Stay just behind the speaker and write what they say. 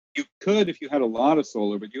You could if you had a lot of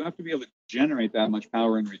solar, but you have to be able to generate that much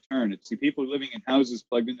power in return. See, people living in houses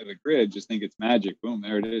plugged into the grid just think it's magic. Boom,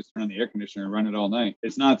 there it is. Turn on the air conditioner and run it all night.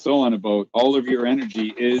 It's not so on a boat. All of your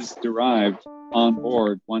energy is derived on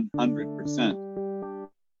board 100%.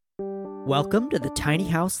 Welcome to the Tiny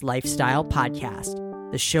House Lifestyle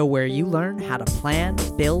Podcast, the show where you learn how to plan,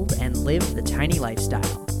 build, and live the tiny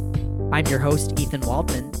lifestyle. I'm your host, Ethan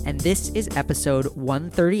Waldman, and this is episode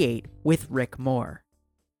 138 with Rick Moore.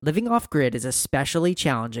 Living off-grid is especially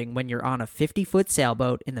challenging when you're on a 50-foot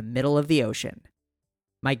sailboat in the middle of the ocean.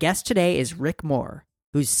 My guest today is Rick Moore,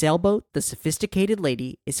 whose sailboat, the Sophisticated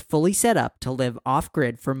Lady, is fully set up to live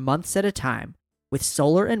off-grid for months at a time with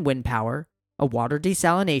solar and wind power, a water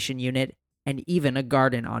desalination unit, and even a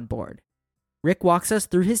garden on board. Rick walks us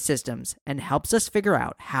through his systems and helps us figure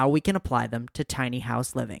out how we can apply them to tiny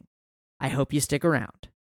house living. I hope you stick around.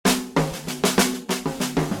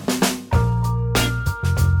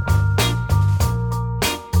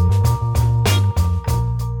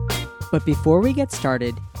 But before we get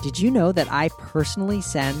started, did you know that I personally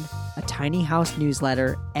send a Tiny House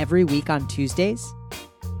newsletter every week on Tuesdays?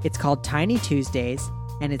 It's called Tiny Tuesdays,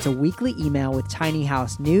 and it's a weekly email with Tiny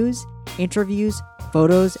House news, interviews,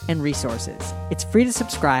 photos, and resources. It's free to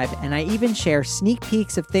subscribe, and I even share sneak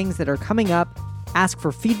peeks of things that are coming up, ask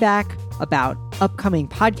for feedback about upcoming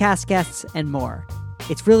podcast guests, and more.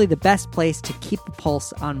 It's really the best place to keep the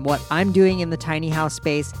pulse on what I'm doing in the tiny house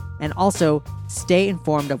space and also stay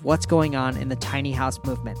informed of what's going on in the tiny house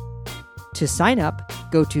movement. To sign up,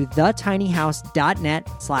 go to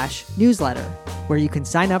thetinyhouse.net/newsletter, where you can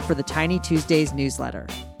sign up for the Tiny Tuesdays newsletter.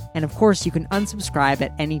 And of course, you can unsubscribe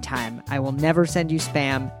at any time. I will never send you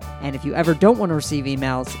spam, and if you ever don't want to receive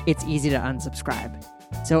emails, it's easy to unsubscribe.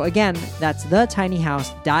 So again, that's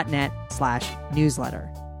thetinyhouse.net/newsletter.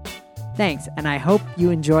 Thanks, and I hope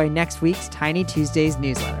you enjoy next week's Tiny Tuesdays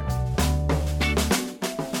newsletter.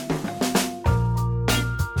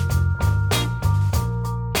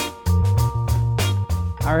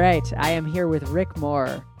 All right, I am here with Rick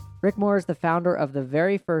Moore. Rick Moore is the founder of the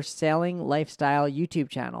very first sailing lifestyle YouTube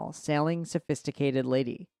channel, Sailing Sophisticated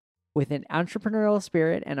Lady. With an entrepreneurial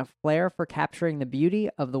spirit and a flair for capturing the beauty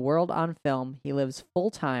of the world on film, he lives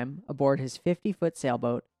full-time aboard his 50-foot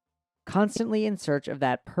sailboat, constantly in search of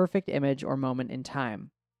that perfect image or moment in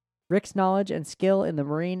time. Rick's knowledge and skill in the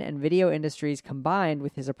marine and video industries combined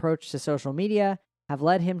with his approach to social media have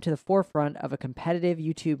led him to the forefront of a competitive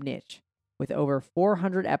YouTube niche, with over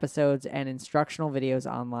 400 episodes and instructional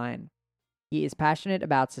videos online. He is passionate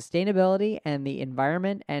about sustainability and the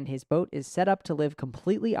environment, and his boat is set up to live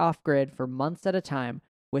completely off-grid for months at a time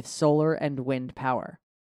with solar and wind power,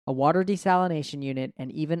 a water desalination unit,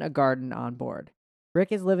 and even a garden on board.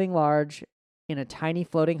 Rick is living large in a tiny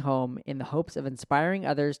floating home in the hopes of inspiring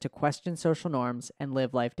others to question social norms and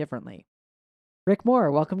live life differently. Rick Moore,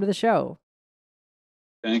 welcome to the show.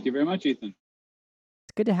 Thank you very much, Ethan.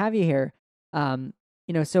 It's good to have you here.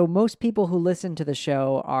 So most people who listen to the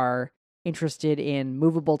show are interested in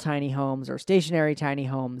movable tiny homes or stationary tiny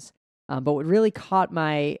homes. But what really caught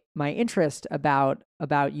my interest about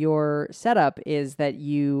your setup is that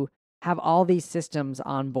you have all these systems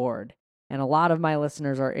on board. And a lot of my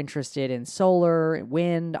listeners are interested in solar,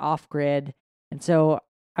 wind, off-grid. And so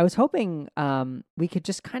I was hoping we could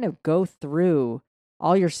just kind of go through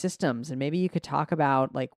all your systems, and maybe you could talk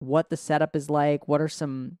about like what the setup is like, what are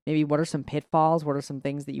some pitfalls, what are some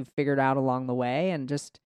things that you've figured out along the way, and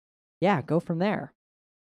just, go from there.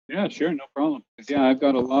 Yeah, sure, no problem. Yeah, I've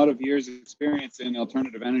got a lot of years of experience in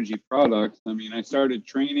alternative energy products. I mean, I started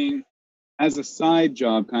training as a side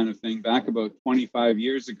job kind of thing back about 25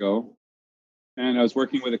 years ago. And I was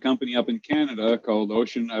working with a company up in Canada called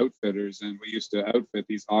Ocean Outfitters, and we used to outfit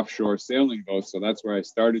these offshore sailing boats. So that's where I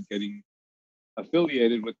started getting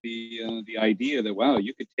affiliated with the idea that, wow,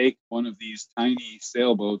 you could take one of these tiny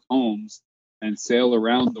sailboat homes and sail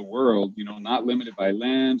around the world, not limited by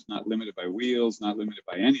land, not limited by wheels, not limited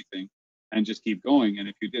by anything, and just keep going. And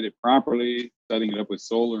if you did it properly, setting it up with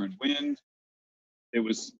solar and wind, it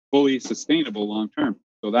was fully sustainable long term.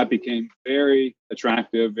 So that became very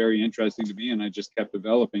attractive, very interesting to me, and I just kept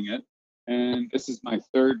developing it. And this is my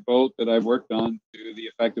third boat that I've worked on to the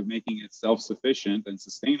effect of making it self-sufficient and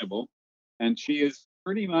sustainable. And she is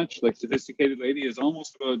pretty much like Sophisticated Lady is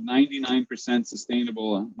almost about 99%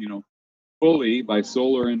 sustainable, fully by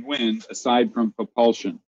solar and wind, aside from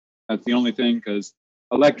propulsion. That's the only thing, because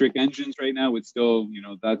electric engines right now would still,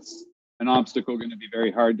 that's an obstacle going to be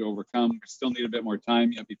very hard to overcome. We still need a bit more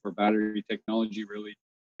time yet before battery technology really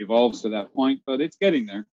evolves to that point, but it's getting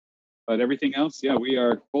there. But everything else, we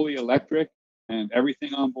are fully electric, and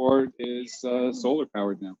everything on board is solar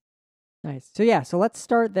powered now. Nice. So yeah, so let's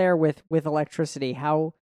start there with electricity.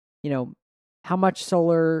 How, you know, how much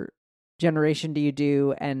solar generation do you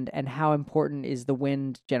do, and how important is the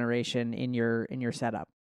wind generation in your setup?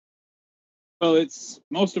 Well, it's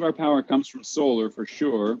most of our power comes from solar for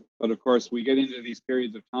sure, but of course we get into these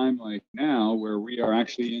periods of time like now where we are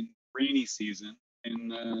actually in rainy season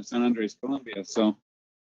in San Andres, Colombia. So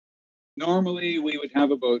normally we would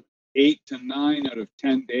have about 8 to 9 out of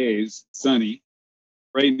 10 days sunny.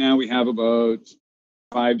 Right now we have about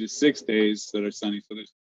 5 to 6 days that are sunny. So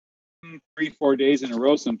there's 3, 4 days in a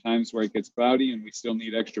row sometimes where it gets cloudy and we still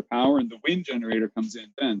need extra power, and the wind generator comes in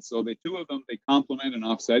then. So the two of them, they complement and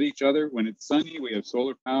offset each other. When it's sunny, we have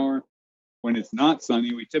solar power. When it's not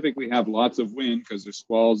sunny, we typically have lots of wind because there's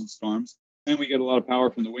squalls and storms, and we get a lot of power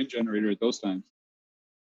from the wind generator at those times.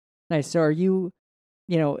 Nice. So are you,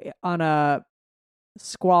 on a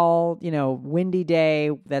squall, windy day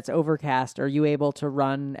that's overcast, are you able to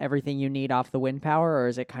run everything you need off the wind power, or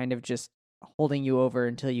is it kind of just holding you over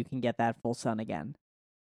until you can get that full sun again?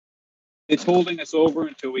 It's holding us over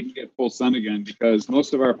until we can get full sun again because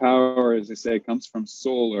most of our power, as I say, comes from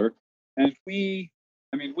solar. And we've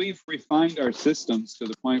refined our systems to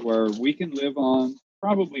the point where we can live on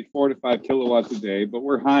probably 4 to 5 kilowatts a day, but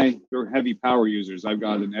we're heavy power users. I've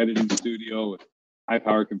got an editing studio with high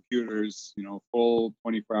power computers, full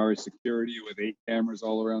 24-hour security with 8 cameras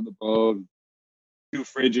all around the boat, 2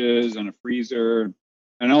 fridges and a freezer,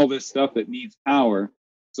 and all this stuff that needs power.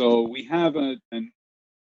 So we have an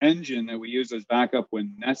engine that we use as backup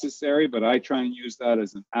when necessary, but I try and use that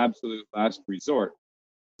as an absolute last resort.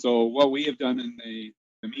 So what we have done in the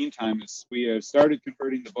meantime is we have started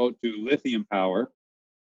converting the boat to lithium power,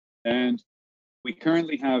 and we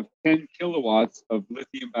currently have 10 kilowatts of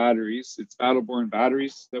lithium batteries. It's battle-borne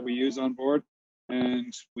batteries that we use on board,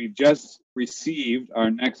 and we've just received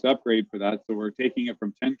our next upgrade for that. So we're taking it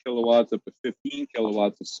from 10 kilowatts up to 15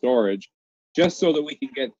 kilowatts of storage, just so that we can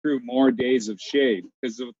get through more days of shade.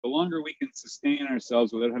 Because the longer we can sustain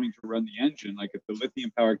ourselves without having to run the engine, like if the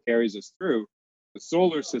lithium power carries us through, the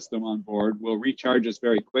solar system on board will recharge us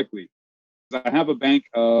very quickly. I have a bank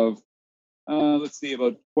of, let's see,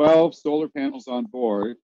 about 12 solar panels on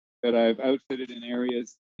board that I've outfitted in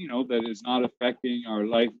areas, that is not affecting our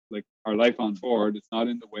life, like our life on board. It's not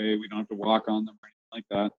in the way. We don't have to walk on them or anything like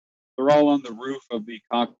that. They're all on the roof of the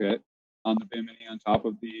cockpit, on the Bimini, on top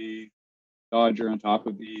of the Dodger, on top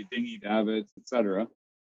of the dinghy davits, etc.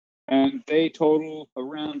 And they total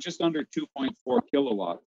around just under 2.4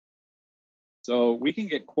 kilowatts. So we can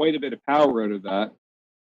get quite a bit of power out of that.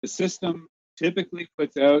 The system typically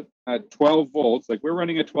puts out at 12 volts, like we're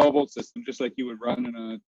running a 12-volt system, just like you would run in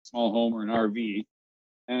a small home or an RV.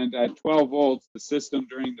 And at 12 volts, the system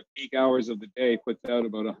during the peak hours of the day puts out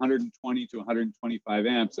about 120 to 125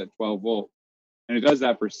 amps at 12 volts. And it does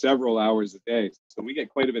that for several hours a day. So we get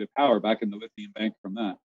quite a bit of power back in the lithium bank from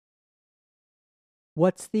that.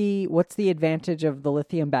 What's the advantage of the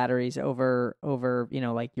lithium batteries over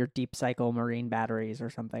like your deep cycle marine batteries or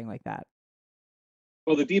something like that?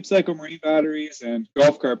 Well, the deep cycle marine batteries and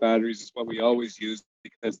golf cart batteries is what we always use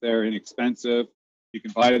because they're inexpensive. You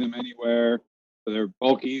can buy them anywhere. They're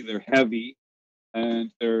bulky, they're heavy, and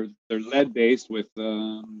they're lead based with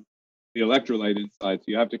the electrolyte inside. So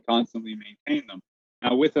you have to constantly maintain them.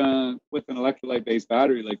 Now, with an electrolyte based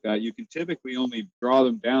battery like that, you can typically only draw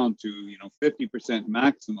them down to 50%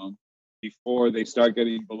 maximum before they start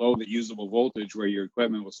getting below the usable voltage, where your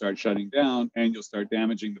equipment will start shutting down and you'll start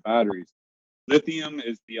damaging the batteries. Lithium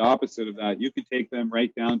is the opposite of that. You can take them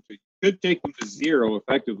right down to, could take them to zero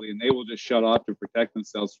effectively, and they will just shut off to protect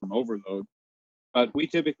themselves from overload. But we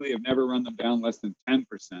typically have never run them down less than 10%.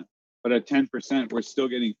 But at 10%, we're still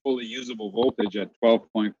getting fully usable voltage at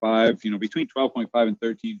 12.5, between 12.5 and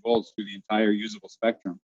 13 volts through the entire usable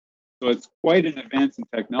spectrum. So it's quite an advance in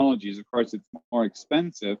technologies. Of course, it's more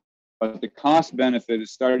expensive, but the cost benefit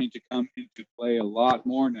is starting to come into play a lot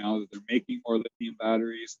more now that they're making more lithium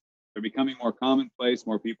batteries. They're becoming more commonplace.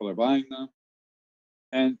 More people are buying them.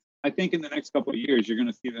 And I think in the next couple of years, you're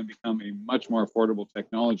going to see them become a much more affordable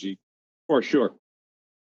technology for sure.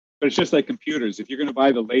 But it's just like computers. If you're going to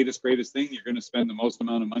buy the latest, greatest thing, you're going to spend the most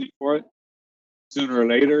amount of money for it. Sooner or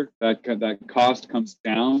later, that cost comes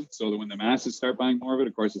down, so that when the masses start buying more of it,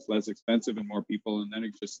 of course, it's less expensive and more people, and then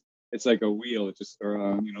it's like a wheel. It just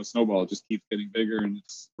snowball. It just keeps getting bigger and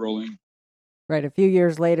it's rolling. Right. A few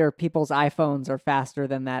years later, people's iPhones are faster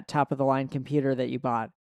than that top of the line computer that you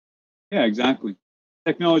bought. Yeah, exactly.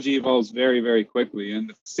 Technology evolves very, very quickly, and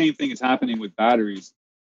the same thing is happening with batteries.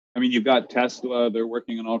 I mean, you've got Tesla; they're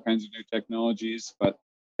working on all kinds of new technologies, but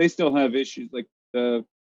they still have issues like the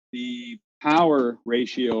power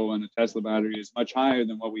ratio on a Tesla battery is much higher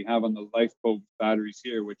than what we have on the LifePo batteries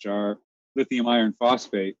here, which are lithium iron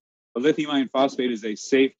phosphate. But lithium iron phosphate is a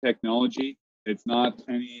safe technology. It's not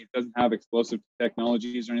it doesn't have explosive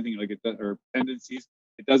technologies or anything like it or tendencies.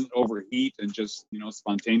 It doesn't overheat and just,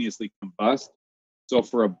 spontaneously combust. So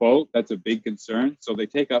for a boat, that's a big concern. So they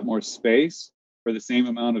take up more space for the same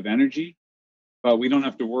amount of energy, but we don't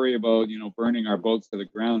have to worry about, burning our boats to the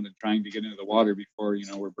ground and trying to get into the water before,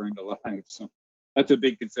 we're burned alive. So that's a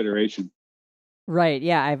big consideration. Right.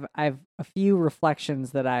 Yeah, I've a few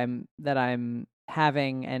reflections that I'm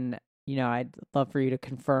having, and I'd love for you to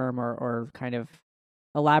confirm or kind of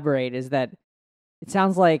elaborate. Is that it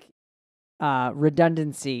sounds like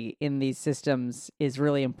redundancy in these systems is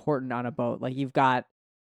really important on a boat. Like you've got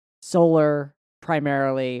solar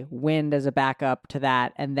primarily, wind as a backup to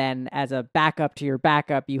that, and then as a backup to your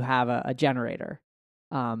backup, you have a generator.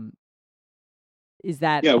 Is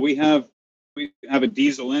that Yeah, we have a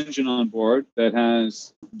diesel engine on board that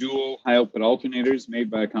has dual high output alternators made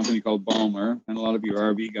by a company called Balmer, and a lot of your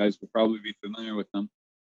RV guys will probably be familiar with them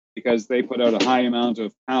because they put out a high amount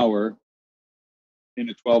of power in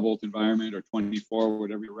a 12-volt environment or 24,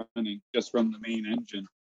 whatever you're running, just from the main engine.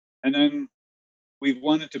 And then we've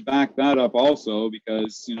wanted to back that up also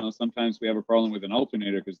because, sometimes we have a problem with an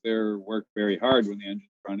alternator because they're work very hard when the engine's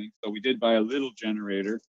running. So we did buy a little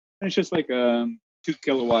generator, and it's just like a 2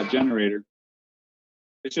 kilowatt generator.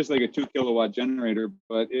 It's just like a 2 kilowatt generator,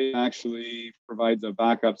 but it actually provides a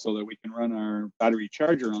backup so that we can run our battery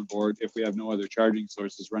charger on board if we have no other charging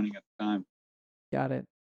sources running at the time. Got it?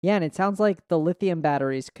 Yeah, and it sounds like the lithium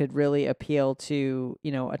batteries could really appeal to,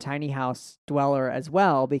 a tiny house dweller as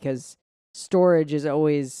well, because storage is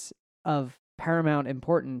always of paramount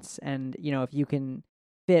importance. And, if you can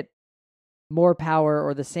fit more power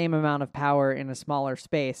or the same amount of power in a smaller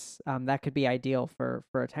space, that could be ideal for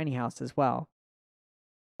a tiny house as well.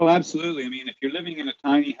 Well, absolutely. I mean, if you're living in a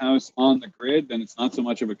tiny house on the grid, then it's not so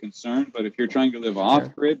much of a concern. But if you're trying to live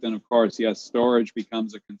off grid, then of course, yes, storage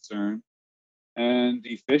becomes a concern, and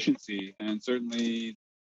efficiency. And certainly,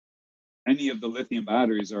 any of the lithium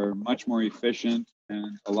batteries are much more efficient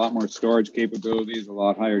and a lot more storage capabilities, a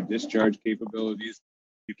lot higher discharge capabilities.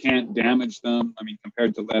 You can't damage them, I mean,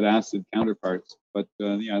 compared to lead acid counterparts. But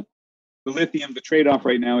yeah, the lithium, the trade off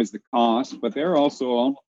right now is the cost, but they're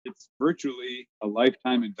also, it's virtually a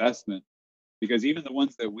lifetime investment because even the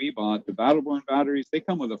ones that we bought, the Battleborn batteries, they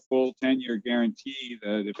come with a full 10-year guarantee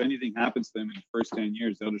that if anything happens to them in the first 10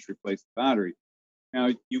 years, they'll just replace the battery. Now,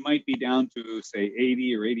 you might be down to, say,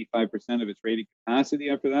 80 or 85% of its rated capacity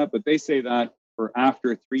after that, but they say that for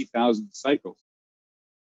after 3,000 cycles.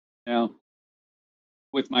 Now,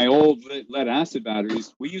 with my old lead acid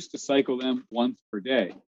batteries, we used to cycle them once per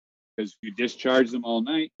day because you discharge them all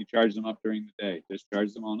night, you charge them up during the day.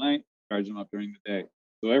 Discharge them all night, charge them up during the day.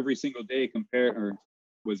 So every single day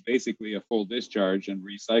was basically a full discharge and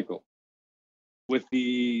recycle. With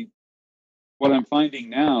what I'm finding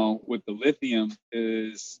now with the lithium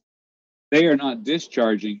is they are not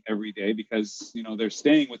discharging every day because they're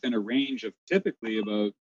staying within a range of typically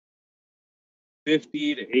about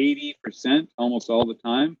 50 to 80% almost all the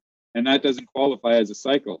time, and that doesn't qualify as a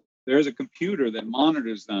cycle. There is a computer that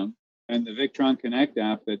monitors them, and the Victron Connect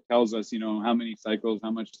app that tells us, how many cycles,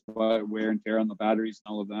 how much wear and tear on the batteries,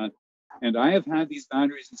 and all of that. And I have had these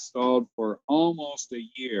batteries installed for almost a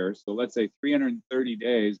year, so let's say 330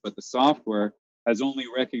 days, but the software has only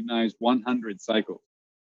recognized 100 cycles.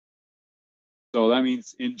 So that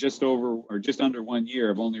means in just under 1 year,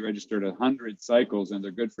 I've only registered 100 cycles, and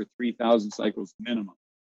they're good for 3,000 cycles minimum.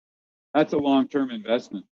 That's a long-term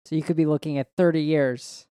investment. So you could be looking at 30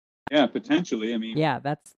 years. Yeah, potentially. I mean, yeah,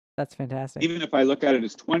 that's fantastic. Even if I look at it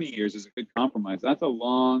as 20 years as a good compromise, that's a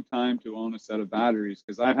long time to own a set of batteries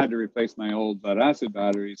because I've had to replace my old lead acid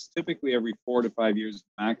batteries typically every 4 to 5 years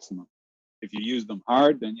maximum. If you use them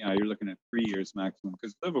hard, then yeah, you're looking at 3 years maximum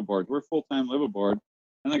because liveaboard, we're full-time liveaboard.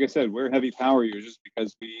 And like I said, we're heavy power users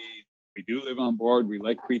because we do live on board. We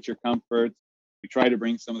like creature comforts. We try to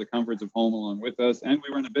bring some of the comforts of home along with us, and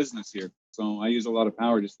we run a business here. So I use a lot of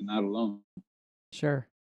power just in that alone. Sure.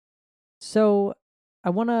 So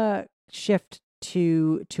I want to shift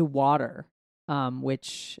to water,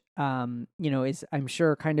 which is, I'm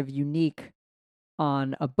sure, kind of unique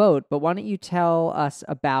on a boat. But why don't you tell us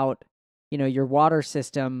about your water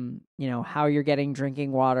system? How you're getting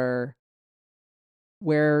drinking water,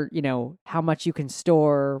 where how much you can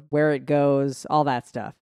store, where it goes, all that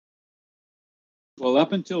stuff. Well,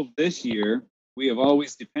 up until this year, we have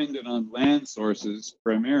always depended on land sources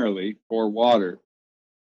primarily for water.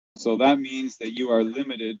 So that means that you are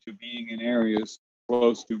limited to being in areas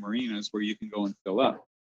close to marinas where you can go and fill up.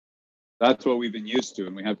 That's what we've been used to,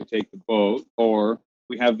 and we have to take the boat, or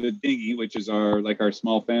we have the dinghy, which is our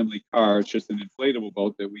small family car. It's just an inflatable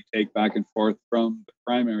boat that we take back and forth from the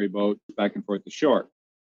primary boat back and forth to shore.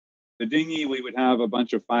 The dinghy, we would have a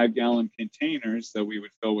bunch of 5-gallon containers that we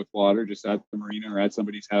would fill with water just at the marina or at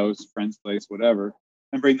somebody's house, friend's place, whatever,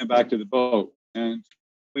 and bring them back to the boat. And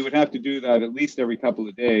we would have to do that at least every couple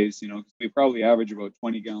of days, because we probably average about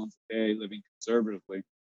 20 gallons a day living conservatively.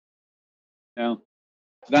 Now,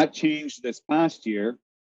 that changed this past year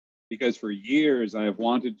because for years I have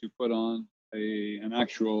wanted to put on an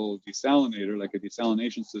actual desalinator, like a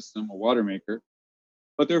desalination system, a water maker,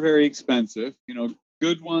 but they're very expensive.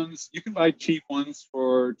 Good ones, you can buy cheap ones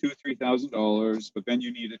for $2,000-$3,000, but then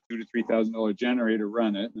you need a $2,000 to $3,000 generator to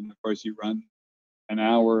run it. And of course, you run an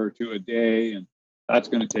hour or two a day, and that's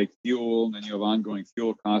going to take fuel. And then you have ongoing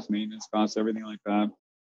fuel costs, maintenance costs, everything like that.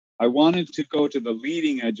 I wanted to go to the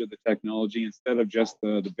leading edge of the technology instead of just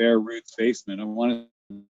the bare roots basement. I wanted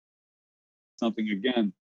something,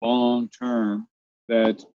 again, long term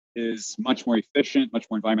that is much more efficient, much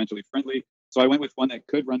more environmentally friendly. So I went with one that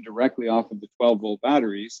could run directly off of the 12-volt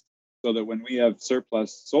batteries so that when we have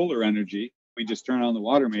surplus solar energy, we just turn on the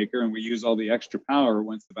water maker and we use all the extra power.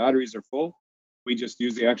 Once the batteries are full, we just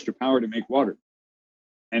use the extra power to make water.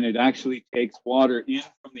 And it actually takes water in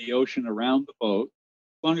from the ocean around the boat,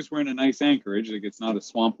 as long as we're in a nice anchorage, like it's not a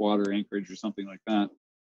swamp water anchorage or something like that.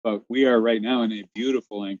 But we are right now in a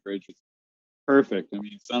beautiful anchorage. It's perfect. I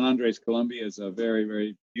mean, San Andres, Colombia is a very,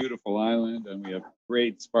 very beautiful island, and we have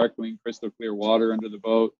great sparkling, crystal clear water under the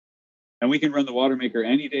boat. And we can run the water maker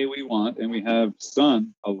any day we want, and we have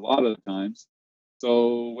sun a lot of the times.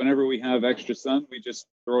 So whenever we have extra sun, we just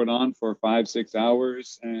throw it on for 5-6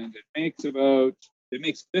 hours, and it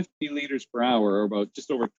makes 50 liters per hour, or about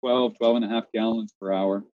just over 12 and a half gallons per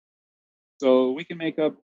hour. So we can make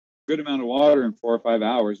up a good amount of water in 4 or 5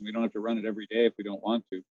 hours, and we don't have to run it every day if we don't want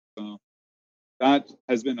to. So that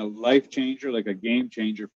has been a life changer, like a game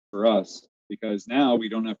changer for us, because now we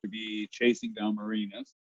don't have to be chasing down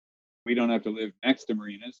marinas. We don't have to live next to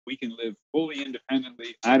marinas. We can live fully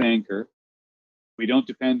independently at anchor. We don't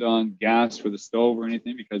depend on gas for the stove or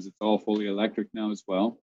anything because it's all fully electric now as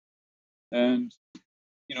well. And,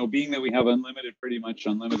 being that we have pretty much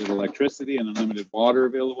unlimited electricity and unlimited water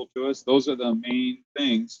available to us, those are the main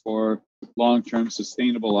things for long-term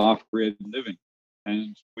sustainable off-grid living.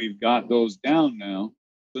 And we've got those down now.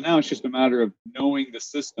 So now it's just a matter of knowing the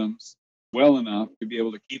systems well enough to be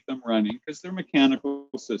able to keep them running, because they're mechanical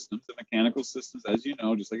systems. The mechanical systems, as you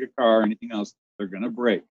know, just like a car or anything else, they're going to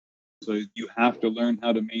break. So you have to learn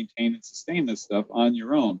how to maintain and sustain this stuff on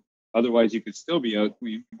your own. Otherwise, you could still be out.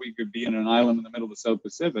 We could be in an island in the middle of the South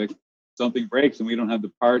Pacific. Something breaks and we don't have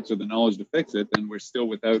the parts or the knowledge to fix it, then we're still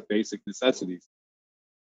without basic necessities.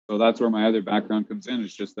 So that's where my other background comes in.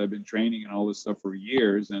 It's just I've been training and all this stuff for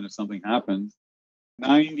years. And if something happens,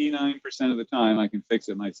 99% of the time I can fix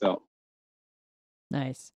it myself.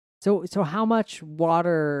 Nice. So how much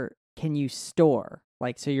water can you store?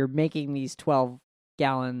 Like, so you're making these 12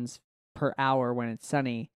 gallons per hour when it's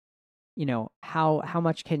sunny. How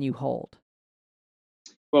much can you hold?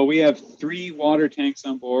 Well, we have 3 water tanks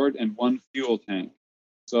on board and 1 fuel tank.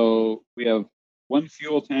 So we have 1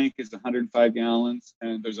 fuel tank is 105 gallons,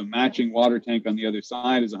 and there's a matching water tank on the other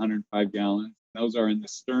side is 105 gallons. Those are in the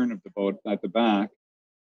stern of the boat at the back.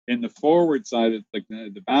 In the forward side, like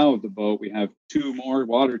the bow of the boat, we have 2 more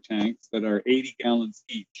water tanks that are 80 gallons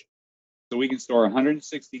each. So we can store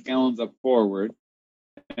 160 gallons up forward.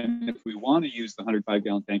 And if we want to use the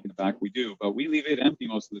 105-gallon tank in the back, we do. But we leave it empty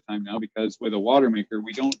most of the time now because with a water maker,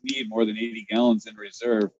 we don't need more than 80 gallons in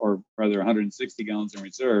reserve, or rather 160 gallons in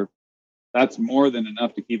reserve. That's more than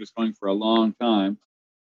enough to keep us going for a long time.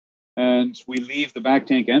 And we leave the back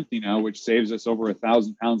tank empty now, which saves us over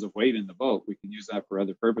 1,000 pounds of weight in the boat. We can use that for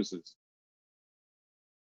other purposes.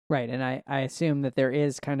 Right. And I assume that there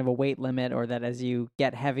is kind of a weight limit, or that as you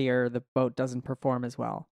get heavier, the boat doesn't perform as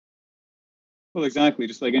well. Well, exactly.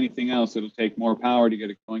 Just like anything else, it'll take more power to get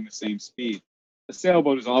it going the same speed. A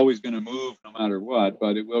sailboat is always going to move no matter what,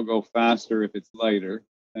 but it will go faster if it's lighter.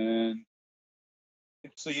 And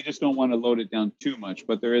so you just don't want to load it down too much,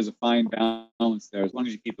 but there is a fine balance there. As long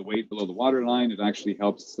as you keep the weight below the water line, it actually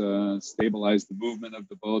helps stabilize the movement of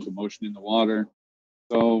the boat, the motion in the water.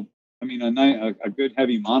 So, I mean, a good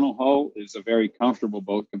heavy monohull is a very comfortable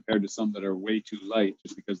boat compared to some that are way too light,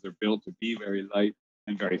 just because they're built to be very light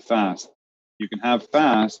and very fast. You can have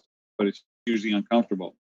fast, but it's usually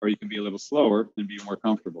uncomfortable, or you can be a little slower and be more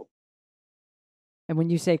comfortable. And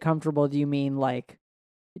when you say comfortable, do you mean like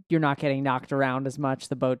you're not getting knocked around as much?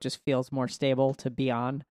 The boat just feels more stable to be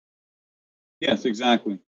on? Yes,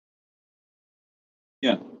 exactly.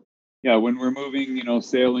 Yeah. Yeah, when we're moving,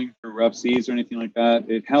 sailing through rough seas or anything like that,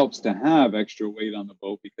 it helps to have extra weight on the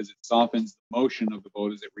boat because it softens the motion of the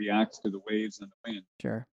boat as it reacts to the waves and the wind.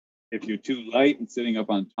 Sure. If you're too light and sitting up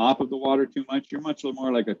on top of the water too much, you're much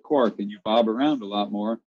more like a cork and you bob around a lot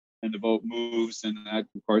more and the boat moves and that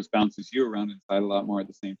of course bounces you around inside a lot more at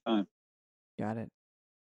the same time. Got it.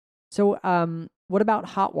 So, what about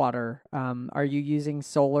hot water? Are you using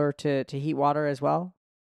solar to heat water as well?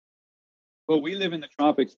 Well, we live in the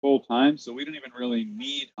tropics full time, so we don't even really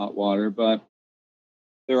need hot water, but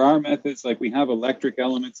there are methods like we have electric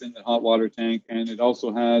elements in the hot water tank and it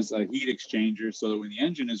also has a heat exchanger so that when the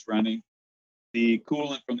engine is running, the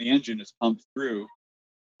coolant from the engine is pumped through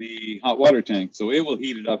the hot water tank. So it will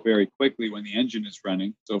heat it up very quickly when the engine is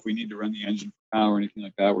running. So if we need to run the engine for power or anything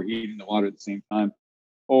like that, we're heating the water at the same time.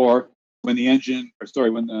 Or when the engine, or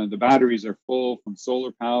sorry, when the batteries are full from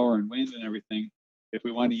solar power and wind and everything, if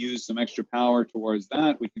we want to use some extra power towards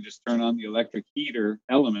that, we can just turn on the electric heater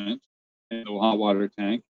element in the hot water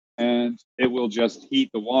tank and it will just heat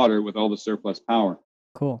the water with all the surplus power.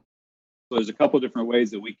 Cool. So there's a couple of different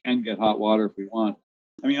ways that we can get hot water if we want.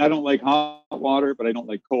 I mean, I don't like hot water, but I don't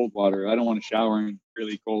like cold water. I don't want to shower in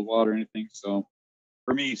really cold water or anything. So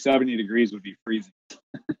for me, 70 degrees would be freezing.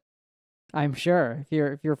 I'm sure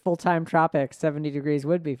if you're full-time tropics, 70 degrees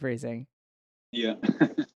would be freezing. Yeah.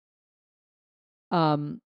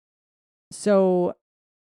 So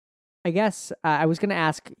I guess I was going to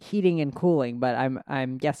ask heating and cooling, but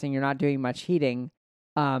I'm guessing you're not doing much heating.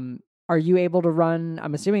 Are you able to run?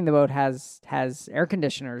 I'm assuming the boat has air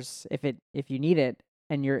conditioners if you need it,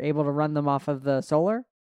 and you're able to run them off of the solar.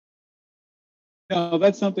 No,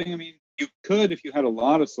 that's something, I mean, you could if you had a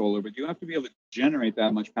lot of solar, but you have to be able to generate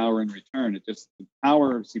that much power in return. It just, the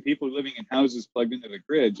power, see, people living in houses plugged into the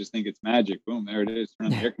grid just think it's magic. Boom, there it is. Turn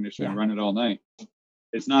on the air conditioner and run it all night.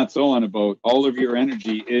 It's not so on a boat. All of your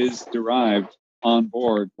energy is derived on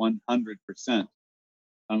board 100%,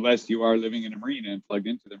 unless you are living in a marina and plugged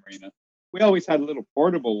into the marina. We always had a little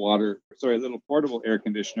portable air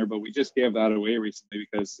conditioner, but we just gave that away recently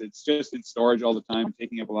because it's just in storage all the time,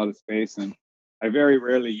 taking up a lot of space. And I very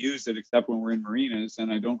rarely use it except when we're in marinas.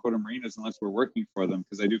 And I don't go to marinas unless we're working for them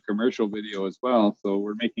because I do commercial video as well. So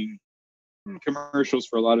we're making commercials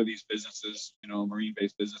for a lot of these businesses, marine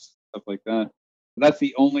based businesses, stuff like that. But that's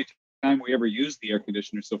the only time we ever used the air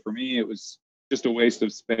conditioner. So for me, it was just a waste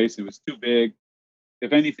of space. It was too big.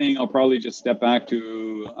 If anything, I'll probably just step back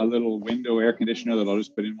to a little window air conditioner that I'll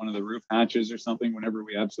just put in one of the roof hatches or something whenever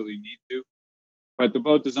we absolutely need to. But the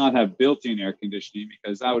boat does not have built-in air conditioning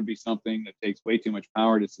because that would be something that takes way too much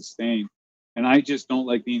power to sustain. And I just don't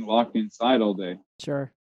like being locked inside all day.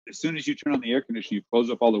 Sure. As soon as you turn on the air conditioner, you close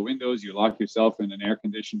up all the windows, you lock yourself in an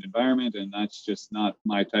air-conditioned environment, and that's just not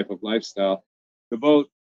my type of lifestyle. The boat,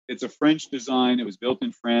 it's a French design. It was built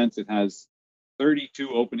in France. It has 32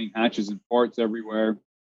 opening hatches and ports everywhere.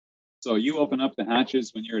 So you open up the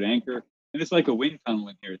hatches when you're at anchor, and it's like a wind tunnel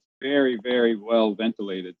in here. It's very, very well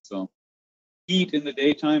ventilated. So heat in the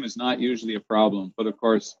daytime is not usually a problem. But of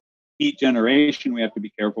course, heat generation we have to be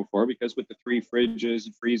careful for because with the 3 fridges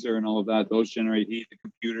and freezer and all of that, those generate heat. The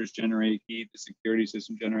computers generate heat. The security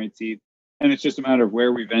system generates heat. And it's just a matter of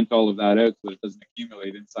where we vent all of that out so that it doesn't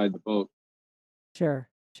accumulate inside the boat. Sure.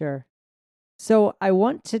 So I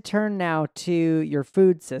want to turn now to your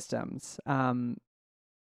food systems.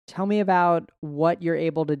 Tell me about what you're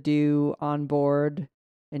able to do on board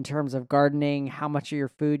in terms of gardening, how much of your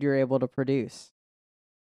food you're able to produce.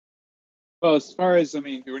 Well, as far as,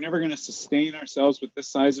 we're never going to sustain ourselves with this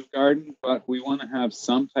size of garden, but we want to have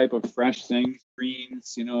some type of fresh things,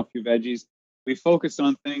 greens, a few veggies. We focus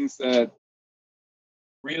on things that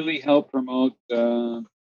really help promote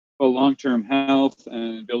long-term health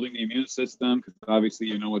and building the immune system, because obviously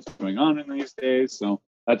you know what's going on in these days. So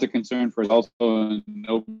that's a concern for us also. And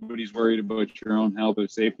nobody's worried about your own health or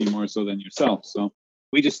safety more so than yourself. So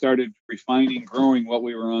we just started refining, growing what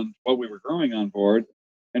we were growing on board.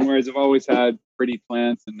 And whereas I've always had pretty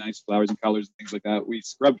plants and nice flowers and colors and things like that, we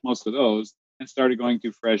scrubbed most of those and started going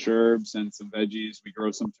to fresh herbs and some veggies. We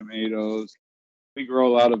grow some tomatoes. We grow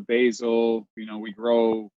a lot of basil. We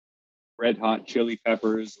grow red hot chili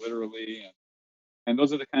peppers, literally. And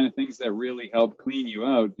those are the kind of things that really help clean you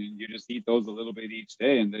out. And you just eat those a little bit each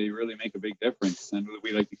day, and they really make a big difference. And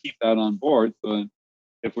we like to keep that on board. So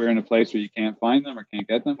if we're in a place where you can't find them or can't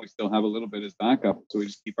get them, we still have a little bit as backup. So we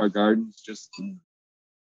just keep our gardens just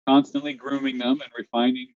constantly grooming them and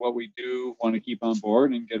refining what we do want to keep on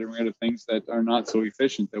board and getting rid of things that are not so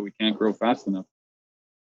efficient that we can't grow fast enough.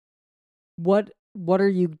 What are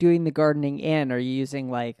you doing the gardening in? Are you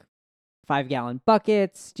using like 5-gallon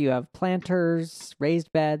buckets? Do you have planters,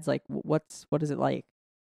 raised beds? Like what is it like?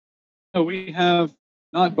 No, we have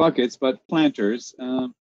not buckets, but planters.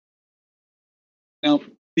 Now,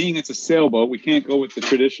 being it's a sailboat, we can't go with the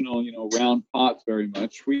traditional, round pots very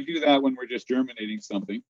much. We do that when we're just germinating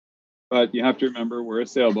something. But you have to remember we're a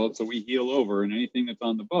sailboat, so we heel over, and anything that's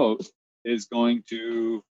on the boat is going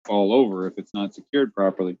to fall over if it's not secured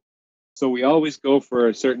properly. So we always go for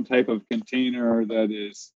a certain type of container that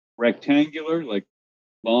is rectangular, like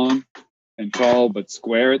long and tall, but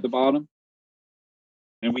square at the bottom.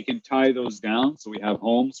 And we can tie those down. So we have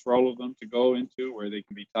homes for all of them to go into where they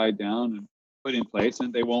can be tied down and put in place,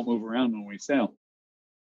 and they won't move around when we sail.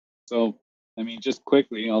 So, I mean, just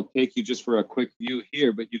quickly, I'll take you just for a quick view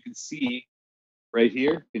here, but you can see right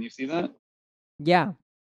here. Can you see that? Yeah.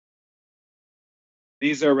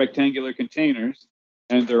 These are rectangular containers,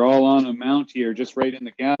 and they're all on a mount here, just right in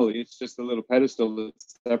the galley. It's just a little pedestal that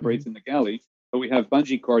separates in the galley. But we have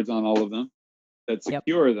bungee cords on all of them that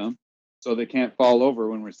secure them so they can't fall over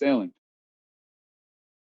when we're sailing.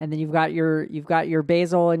 And then you've got your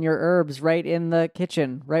basil and your herbs right in the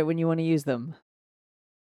kitchen, right when you want to use them.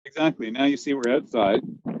 Exactly. Now you see we're outside.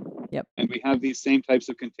 Yep. And we have these same types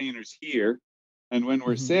of containers here. And when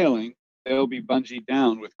we're sailing, they'll be bungeed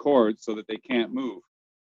down with cords so that they can't move.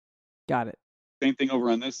 Got it. Same thing over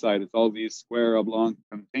on this side. It's all these square oblong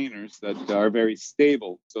containers that are very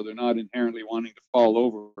stable. So they're not inherently wanting to fall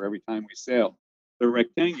over every time we sail. They're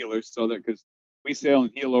rectangular so that because we sail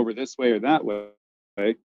and heel over this way or that way,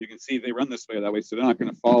 you can see they run this way or that way. So they're not going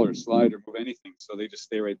to fall or slide or move anything. So they just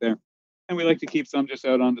stay right there. And we like to keep some just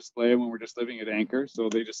out on display when we're just living at anchor. So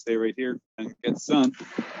they just stay right here and get sun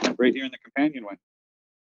right here in the companionway.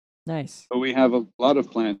 Nice. So we have a lot of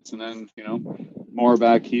plants and then, more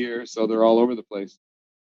back here. So they're all over the place.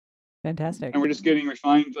 Fantastic. And we're just getting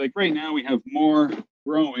refined. Like right now we have more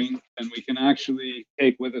growing than we can actually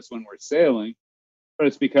take with us when we're sailing. But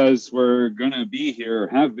it's because we're going to be here or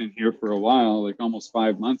have been here for a while, like almost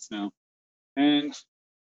 5 months now. And,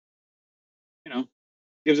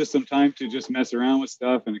 gives us some time to just mess around with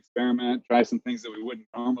stuff and experiment, try some things that we wouldn't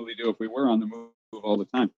normally do if we were on the move all the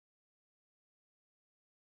time.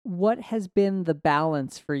 What has been the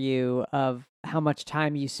balance for you of how much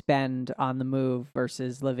time you spend on the move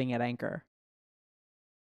versus living at anchor?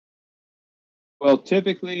 Well,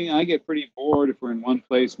 typically I get pretty bored if we're in one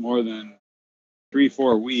place more than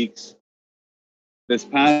 3-4 weeks. This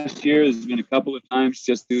past year has been a couple of times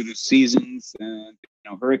just due to seasons, and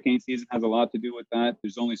hurricane season has a lot to do with that.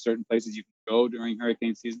 There's only certain places you can go during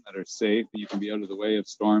hurricane season that are safe and you can be out of the way of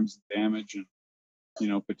storms, damage,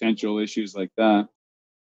 and potential issues like that.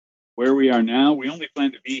 Where we are now, we only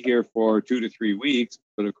plan to be here for 2 to 3 weeks,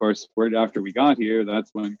 but of course, right after we got here, that's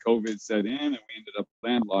when COVID set in, and we ended up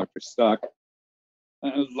landlocked or stuck.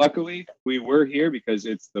 Luckily, we were here because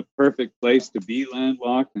it's the perfect place to be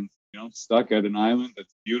landlocked and stuck at an island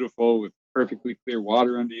that's beautiful with perfectly clear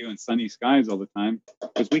water under you and sunny skies all the time.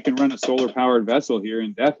 Because we can run a solar powered vessel here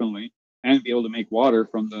indefinitely and be able to make water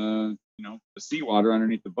from the the seawater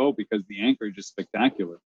underneath the boat because the anchorage is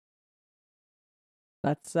spectacular.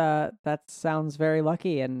 That sounds very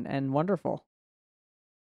lucky and wonderful.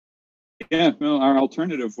 Yeah, well, our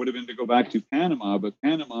alternative would have been to go back to Panama, but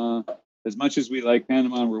Panama, as much as we like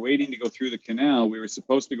Panama and we're waiting to go through the canal, we were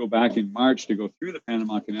supposed to go back in March to go through the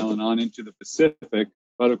Panama Canal and on into the Pacific.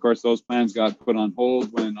 But of course, those plans got put on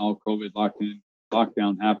hold when all COVID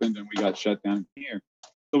lockdown happened and we got shut down here.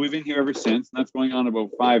 So we've been here ever since, and that's going on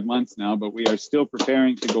about 5 months now, but we are still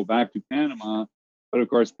preparing to go back to Panama. But of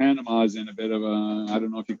course, Panama is in a bit of a, I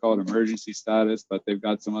don't know if you call it emergency status, but they've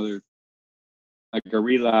got some other, like a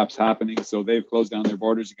relapse happening. So they've closed down their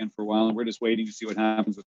borders again for a while, and we're just waiting to see what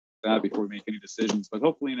happens with that before we make any decisions. But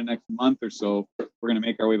hopefully in the next month or so, we're going to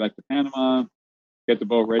make our way back to Panama, get the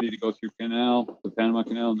boat ready to go through the Panama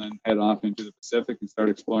Canal, and then head off into the Pacific and start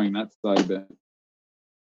exploring that side a bit.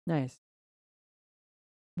 Nice.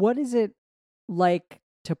 What is it like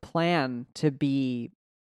to plan to be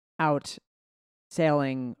out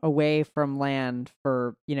sailing away from land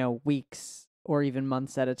for, weeks or even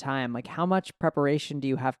months at a time? Like, how much preparation do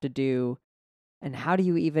you have to do? And how do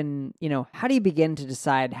you even, how do you begin to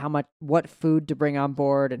decide what food to bring on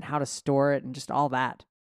board and how to store it and just all that?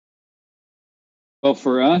 Well,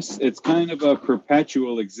 for us, it's kind of a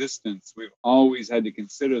perpetual existence. We've always had to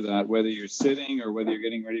consider that, whether you're sitting or whether you're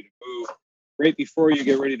getting ready to move. Right before you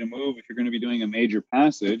get ready to move, if you're going to be doing a major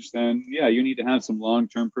passage, then yeah, you need to have some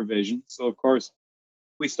long-term provisions. So of course,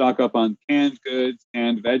 we stock up on canned goods,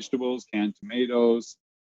 canned vegetables, canned tomatoes,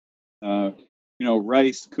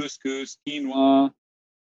 rice, couscous, quinoa,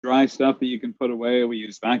 dry stuff that you can put away. We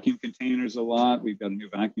use vacuum containers a lot. We've got a new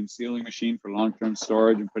vacuum sealing machine for long-term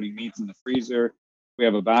storage and putting meats in the freezer. We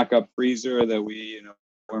have a backup freezer that we,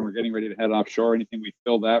 when we're getting ready to head offshore, anything, we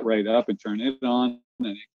fill that right up and turn it on, and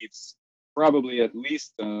it keeps probably at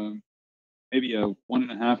least maybe a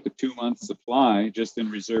 1.5 to 2 month supply just in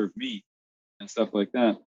reserve meat and stuff like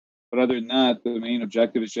that. But other than that, the main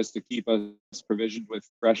objective is just to keep us provisioned with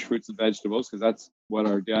fresh fruits and vegetables, because that's what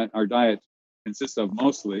our diet consists of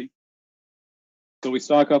mostly. So we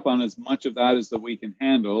stock up on as much of that as that we can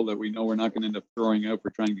handle, that we know we're not going to end up throwing out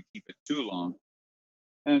for trying to keep it too long.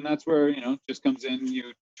 And that's where, just comes in,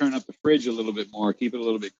 you turn up the fridge a little bit more, keep it a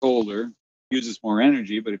little bit colder, uses more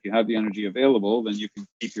energy. But if you have the energy available, then you can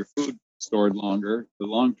keep your food stored longer, the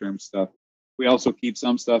long-term stuff. We also keep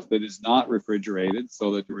some stuff that is not refrigerated,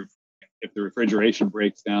 so that if the refrigeration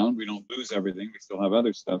breaks down, we don't lose everything. We still have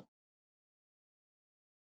other stuff.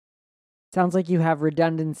 Sounds like you have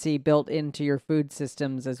redundancy built into your food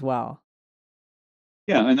systems as well.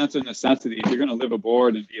 Yeah, and that's a necessity. If you're going to live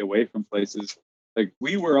aboard and be away from places, like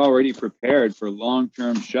we were already prepared for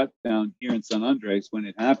long-term shutdown here in San Andres when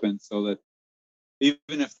it happened, so that even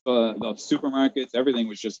if the supermarkets, everything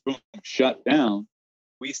was just boom, shut down,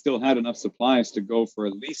 we still had enough supplies to go for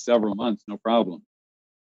at least several months, no problem.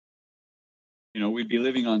 We'd be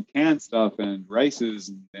living on canned stuff and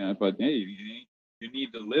rices, but hey, you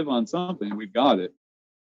need to live on something. We've got it.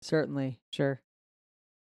 Certainly, sure.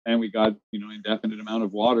 And we got, indefinite amount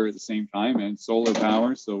of water at the same time, and solar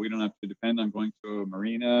power, so we don't have to depend on going to a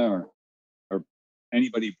marina or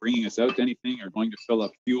anybody bringing us out to anything, or going to fill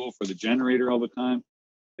up fuel for the generator all the time.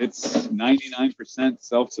 It's 99%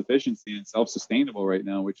 self-sufficiency and self-sustainable right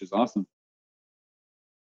now, which is awesome.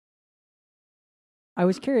 I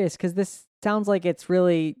was curious because this sounds like it's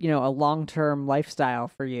really, a long-term lifestyle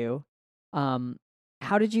for you.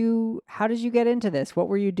 How did you get into this? What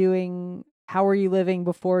were you doing? How were you living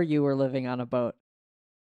before you were living on a boat?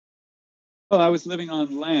 Well, I was living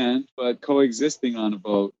on land, but coexisting on a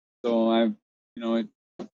boat. So it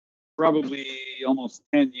probably almost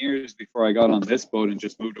 10 years before I got on this boat and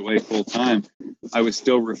just moved away full time. I was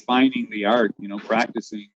still refining the art,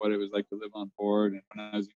 practicing what it was like to live on board. And when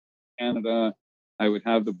I was in Canada, I would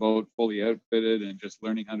have the boat fully outfitted and just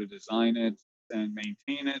learning how to design it and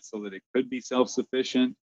maintain it so that it could be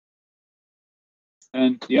self-sufficient.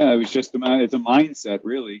 And yeah, it was just it's a mindset,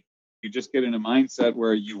 really. You just get in a mindset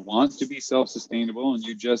where you want to be self-sustainable, and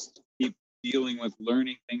you just keep dealing with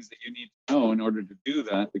learning things that you need to know in order to do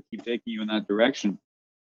that, to keep taking you in that direction.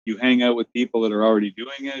 You hang out with people that are already doing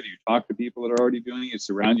it, you talk to people that are already doing it, you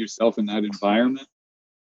surround yourself in that environment,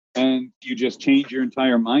 and you just change your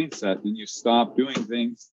entire mindset, and you stop doing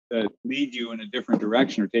things that lead you in a different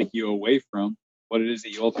direction or take you away from what it is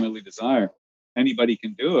that you ultimately desire. Anybody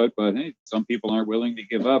can do it, but hey, some people aren't willing to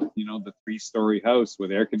give up, the 3-story house with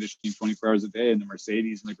air conditioning 24 hours a day and the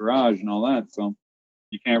Mercedes in the garage and all that. So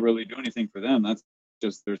you can't really do anything for them. That's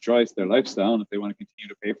just their choice, their lifestyle. And if they want to continue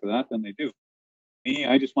to pay for that, then they do. Me,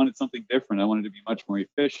 I just wanted something different. I wanted to be much more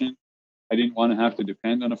efficient. I didn't want to have to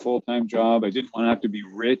depend on a full-time job. I didn't want to have to be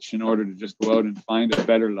rich in order to just go out and find a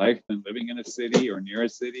better life than living in a city or near a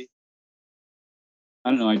city. I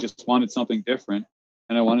don't know. I just wanted something different.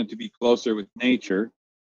 And I wanted to be closer with nature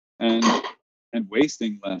and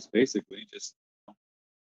wasting less, basically, just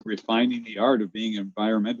refining the art of being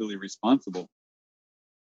environmentally responsible.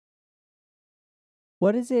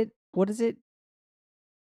 What is it?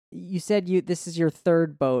 You said this is your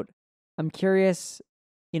third boat. I'm curious,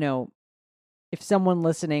 if someone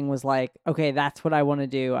listening was like, okay, that's what I want to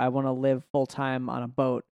do. I want to live full time on a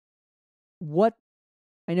boat.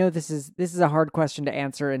 I know this is a hard question to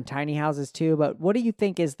answer in tiny houses too, but what do you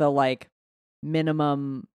think is the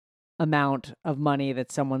minimum amount of money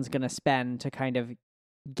that someone's going to spend to kind of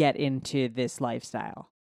get into this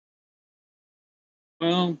lifestyle?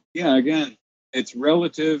 Well, yeah, again, it's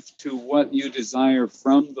relative to what you desire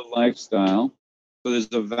from the lifestyle. So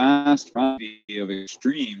there's a vast variety of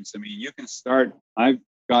extremes. I mean, you can start, I've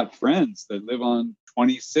got friends that live on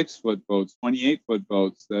 26-foot boats, 28-foot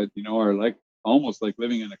boats that, are like almost like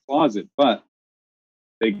living in a closet, but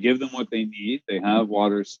they give them what they need. They have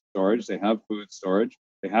water storage, they have food storage,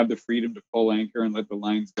 they have the freedom to pull anchor and let the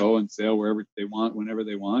lines go and sail wherever they want, whenever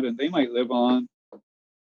they want. And they might live on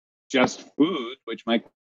just food, which might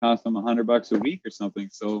cost them $100 a week or something.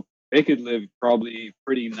 So they could live probably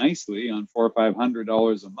pretty nicely on $400 or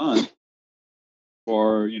 $500 a month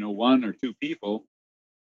for, 1 or 2 people.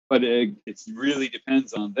 But it really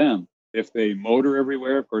depends on them. If they motor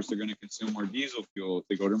everywhere, of course, they're going to consume more diesel fuel. If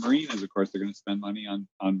they go to marinas, of course, they're going to spend money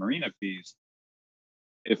on marina fees.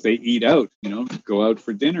 If they eat out, go out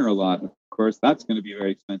for dinner a lot, of course, that's going to be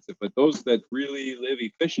very expensive. But those that really live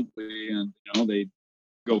efficiently and, they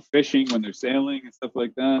go fishing when they're sailing and stuff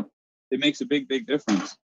like that, it makes a big, big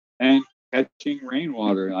difference. And catching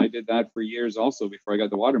rainwater. I did that for years also before I got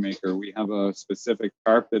the water maker. We have a specific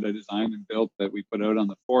tarp that I designed and built that we put out on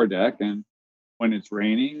the foredeck, and when it's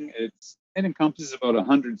raining, it encompasses about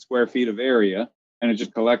 100 square feet of area, and it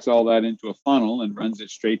just collects all that into a funnel and runs it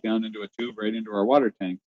straight down into a tube right into our water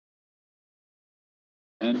tank.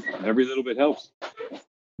 And every little bit helps.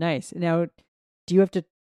 Nice. Now, do you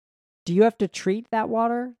have to treat that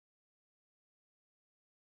water?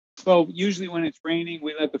 Well, usually when it's raining,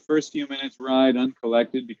 we let the first few minutes ride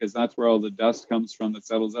uncollected because that's where all the dust comes from that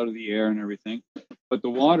settles out of the air and everything. But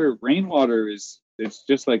the water, rainwater, it's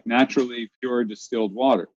just like naturally pure distilled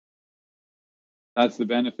water. That's the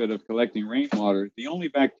benefit of collecting rainwater. The only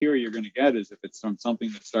bacteria you're going to get is if it's from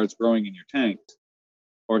something that starts growing in your tank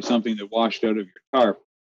or something that washed out of your tarp,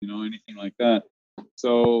 anything like that.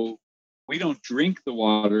 So we don't drink the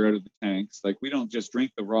water out of the tanks. Like we don't just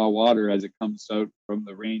drink the raw water as it comes out from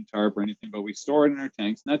the rain tarp or anything, but we store it in our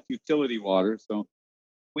tanks, and that's utility water. So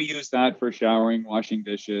we use that for showering, washing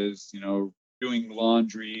dishes, doing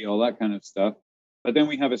laundry, all that kind of stuff. But then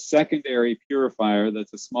we have a secondary purifier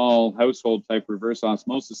that's a small household type reverse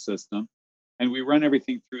osmosis system. And we run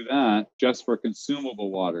everything through that just for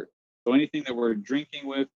consumable water. So anything that we're drinking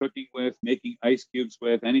with, cooking with, making ice cubes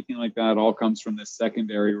with, anything like that all comes from this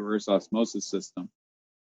secondary reverse osmosis system.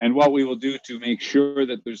 And what we will do to make sure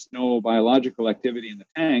that there's no biological activity in the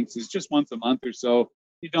tanks is just once a month or so,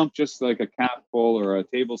 you dump just like a capful or a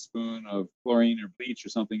tablespoon of chlorine or bleach or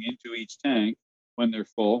something into each tank when they're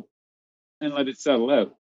full and let it settle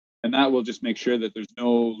out. And that will just make sure that there's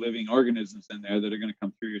no living organisms in there that are going to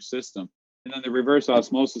come through your system. And then the reverse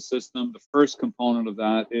osmosis system, the first component of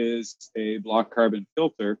that is a block carbon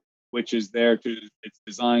filter, which is it's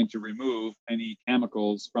designed to remove any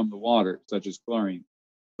chemicals from the water, such as chlorine.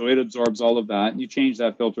 So it absorbs all of that. And you change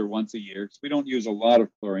that filter once a year. So we don't use a lot of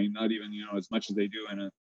chlorine, not even, as much as they do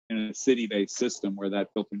in a city-based system where that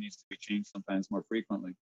filter needs to be changed sometimes more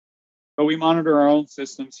frequently. But we monitor our own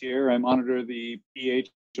systems here. I monitor the pH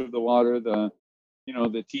of the water, the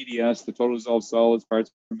TDS, the total dissolved solids,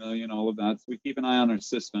 parts per million, all of that. So we keep an eye on our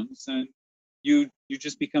systems, and you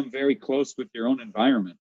just become very close with your own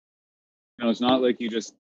environment. It's not like you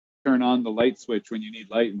just turn on the light switch when you need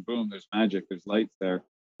light and boom, there's magic, there's lights there.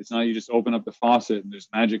 It's not you just open up the faucet and there's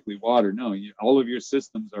magically water. No, all of your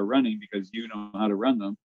systems are running because you know how to run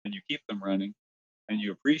them and you keep them running, and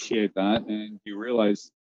you appreciate that, and you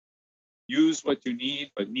realize use what you need,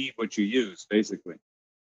 but need what you use, basically.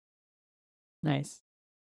 Nice.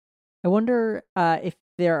 I wonder if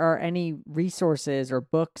there are any resources or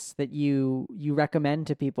books that you recommend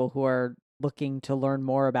to people who are looking to learn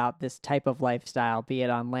more about this type of lifestyle, be it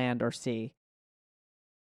on land or sea.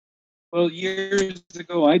 Well, years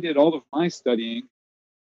ago, I did all of my studying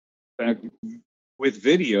back with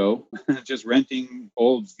video, just renting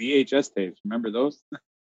old VHS tapes. Remember those?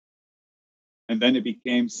 And then it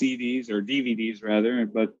became CDs or DVDs rather.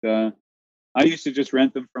 But I used to just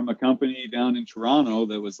rent them from a company down in Toronto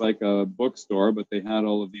that was like a bookstore, but they had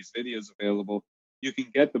all of these videos available. You can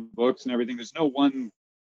get the books and everything. There's no one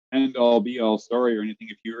end all be all story or anything.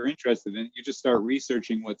 If you're interested in it, you just start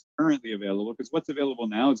researching what's currently available, because what's available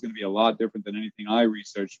now is going to be a lot different than anything I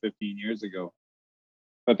researched 15 years ago.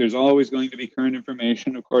 But there's always going to be current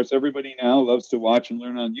information. Of course, everybody now loves to watch and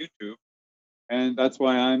learn on YouTube. And that's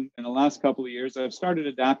why in the last couple of years, I've started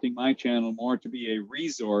adapting my channel more to be a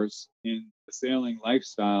resource in the sailing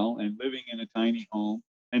lifestyle and living in a tiny home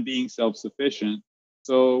and being self-sufficient.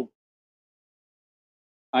 So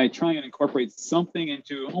I try and incorporate something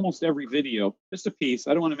into almost every video, just a piece.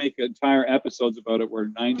 I don't want to make entire episodes about it where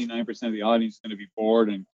 99% of the audience is going to be bored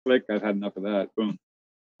and click, I've had enough of that, boom.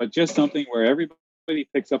 But just something where everybody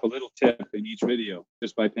picks up a little tip in each video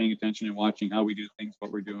just by paying attention and watching how we do things,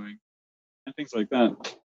 what we're doing, and things like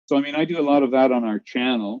that. So, I do a lot of that on our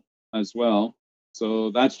channel as well. So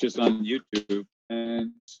that's just on YouTube.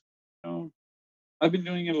 And, I've been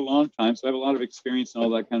doing it a long time. So I have a lot of experience and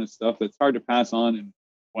all that kind of stuff that's hard to pass on in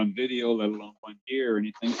one video, let alone 1 year or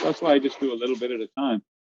anything. So that's why I just do a little bit at a time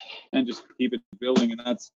and just keep it building. And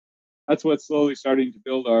that's what's slowly starting to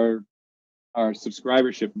build our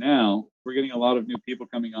subscribership now. We're getting a lot of new people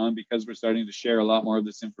coming on because we're starting to share a lot more of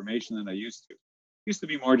this information than I used to. Used to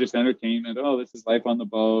be more just entertainment. Oh, this is life on the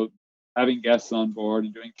boat, having guests on board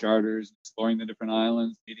and doing charters, exploring the different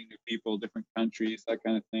islands, meeting new people, different countries, that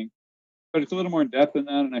kind of thing. But it's a little more in depth than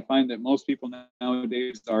that. And I find that most people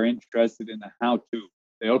nowadays are interested in the how to.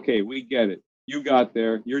 Say, okay, we get it. You got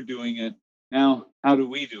there. You're doing it. Now, how do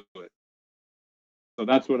we do it? So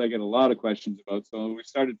that's what I get a lot of questions about. So we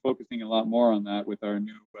started focusing a lot more on that with our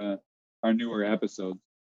newer episodes.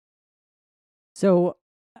 So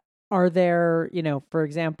are there, for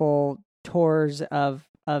example, tours of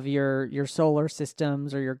your solar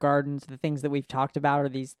systems or your gardens, the things that we've talked about, are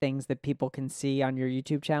these things that people can see on your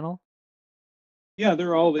YouTube channel? Yeah,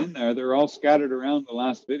 they're all in there. They're all scattered around the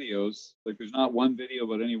last videos. Like there's not one video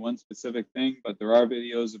about any one specific thing, but there are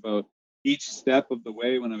videos about each step of the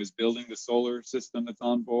way when I was building the solar system that's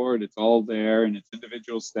on board. It's all there and it's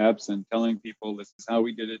individual steps and telling people this is how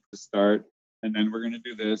we did it to start. And then we're going to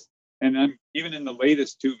do this. And then even in the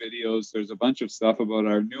latest two videos, there's a bunch of stuff about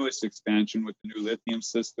our newest expansion with the new lithium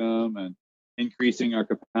system and increasing our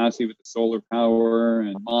capacity with the solar power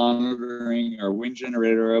and monitoring our wind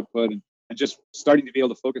generator output and just starting to be able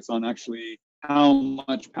to focus on actually how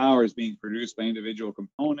much power is being produced by individual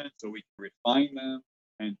components so we can refine them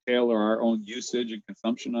and tailor our own usage and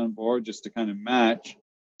consumption on board just to kind of match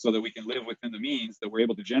so that we can live within the means that we're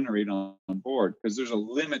able to generate on board. Because there's a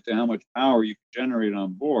limit to how much power you can generate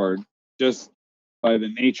on board just by the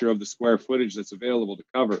nature of the square footage that's available to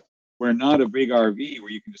cover. We're not a big RV where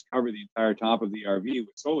you can just cover the entire top of the RV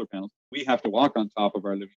with solar panels. We have to walk on top of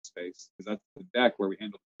our living space because that's the deck where we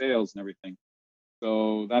handle the sails and everything.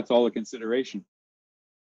 So that's all a consideration.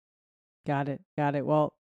 Got it.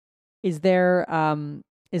 Well, is there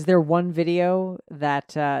one video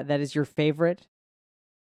that is your favorite?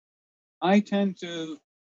 I tend to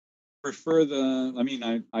prefer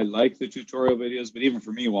I like the tutorial videos, but even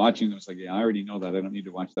for me watching them, it's like, yeah, I already know that. I don't need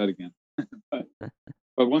to watch that again.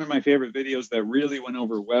 But one of my favorite videos that really went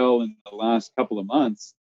over well in the last couple of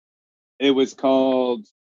months, it was called,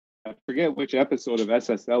 I forget which episode of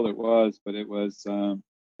SSL it was, but it was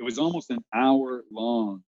almost an hour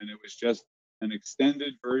long, and it was just an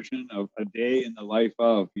extended version of a day in the life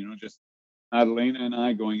of, just Adelina and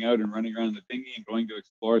I going out and running around the dinghy and going to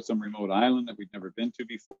explore some remote island that we'd never been to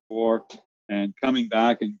before, and coming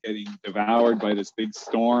back and getting devoured by this big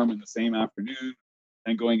storm in the same afternoon,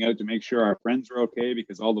 and going out to make sure our friends were okay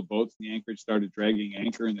because all the boats in the anchorage started dragging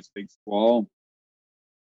anchor in this big squall.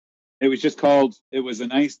 It was just called, It Was a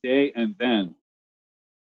Nice Day and Then.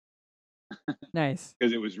 Nice.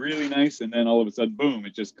 Because it was really nice, and then all of a sudden, boom,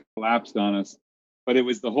 it just collapsed on us. But it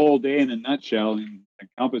was the whole day in a nutshell and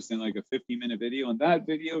encompassed in like a 50-minute video. And that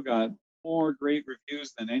video got more great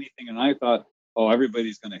reviews than anything. And I thought, oh,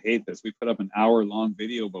 everybody's going to hate this. We put up an hour-long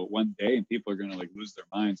video about one day, and people are going to like lose their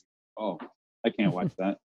minds. Oh, I can't watch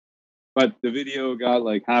that. But the video got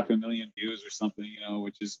like 500,000 views or something,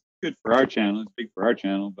 which is good for our channel. It's big for our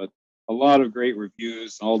channel, but a lot of great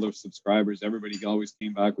reviews, all the subscribers, everybody always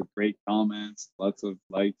came back with great comments, lots of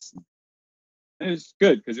likes. And it was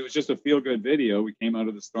good because it was just a feel-good video. We came out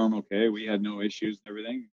of the storm okay. We had no issues and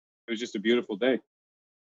everything. It was just a beautiful day.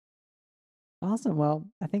 Awesome. Well,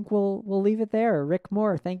 I think we'll leave it there. Rick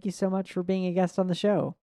Moore, thank you so much for being a guest on the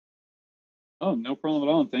show. Oh, no problem at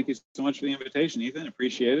all. And thank you so much for the invitation, Ethan.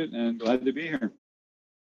 Appreciate it and glad to be here.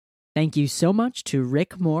 Thank you so much to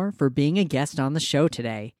Rick Moore for being a guest on the show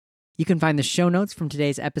today. You can find the show notes from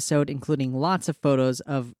today's episode, including lots of photos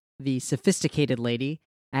of the sophisticated lady,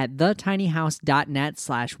 at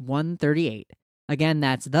thetinyhouse.net/138. Again,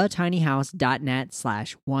 that's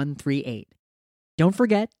thetinyhouse.net/138. Don't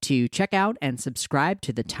forget to check out and subscribe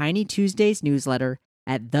to the Tiny Tuesdays newsletter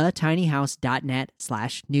at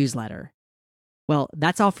thetinyhouse.net/newsletter. Well,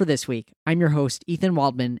 that's all for this week. I'm your host, Ethan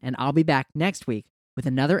Waldman, and I'll be back next week with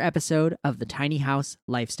another episode of the Tiny House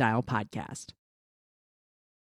Lifestyle Podcast.